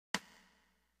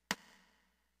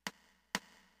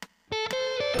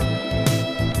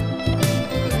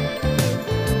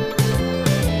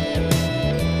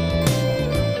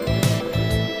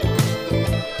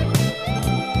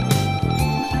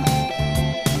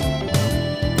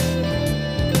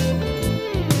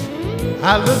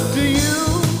I look to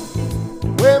you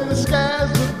when the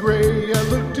skies are gray. I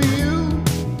look to you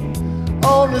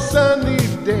on a sunny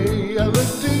day. I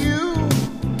look to you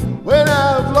when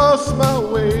I've lost my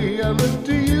way. I look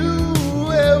to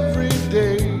you every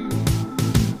day.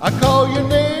 I call your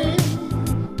name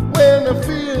when I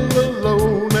feel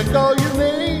alone. I call your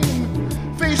name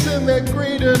facing that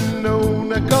great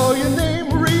unknown. I call your name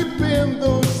reaping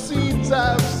those seeds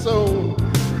I've sown.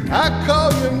 I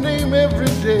call your name every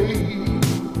day.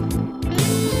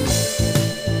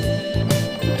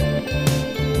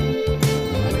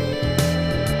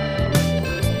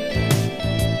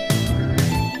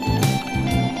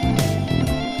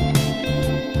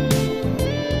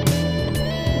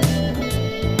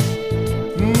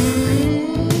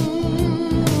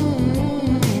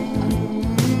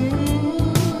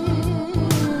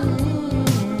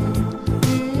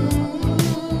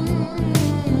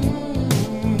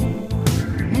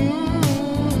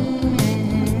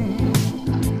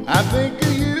 I think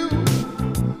of you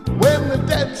when the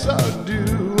debts are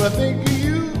due. I think of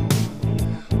you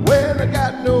when I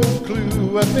got no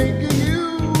clue. I think of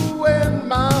you when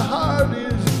my heart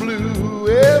is blue.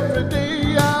 Every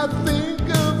day I think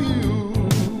of you.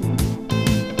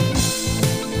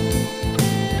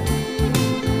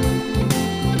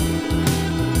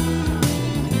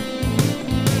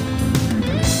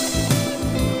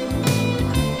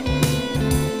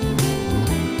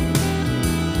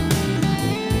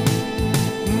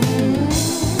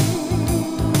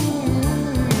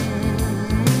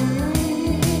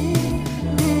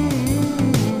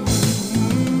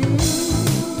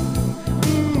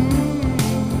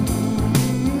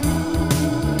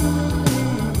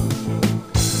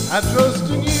 I trust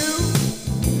in you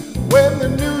when the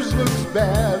news looks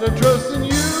bad. I trust in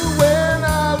you when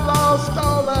I lost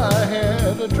all I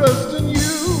had. I trust in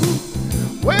you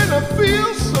when I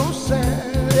feel so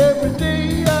sad. Every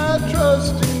day I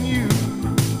trust in you.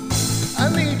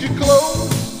 I need you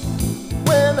close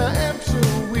when I am so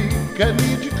weak. I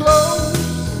need you close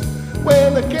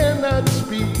when I cannot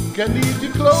speak. I need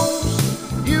you close.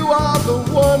 You are the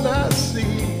one I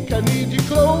seek. I need you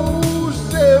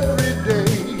close every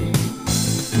day.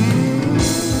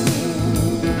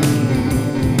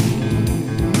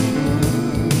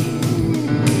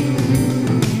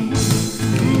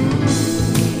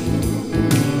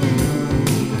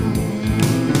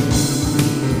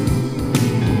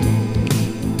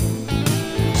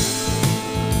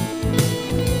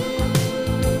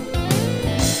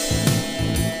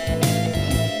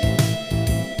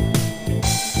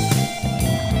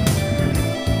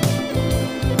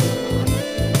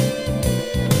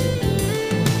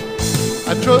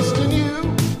 I trust in you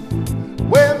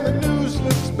when the news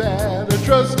looks bad. I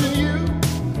trust in you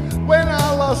when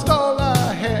I lost all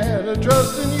I had. I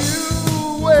trust in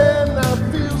you when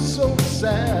I feel so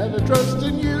sad. I trust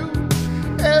in you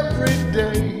every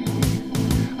day.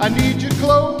 I need you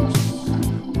close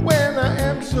when I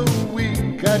am so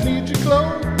weak. I need you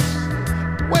close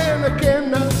when I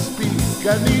cannot speak.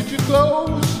 I need you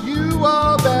close. You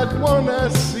are that one I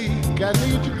seek. I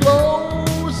need you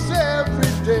close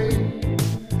every day.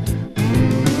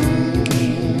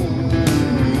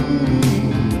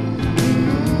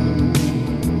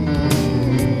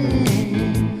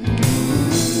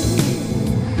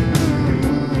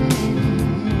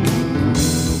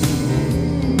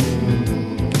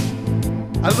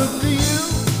 I look to you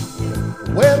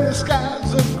when the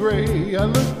skies are gray. I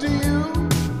look to you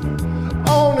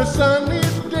on a sunny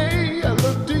day. I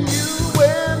look to you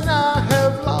when I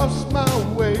have lost my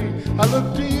way. I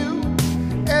look to you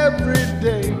every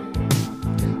day.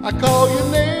 I call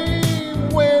your name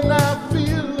when I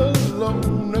feel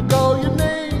alone. I call your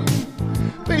name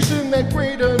facing that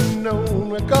great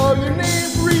unknown. I call your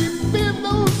name reaping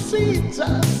those seeds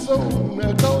I sown.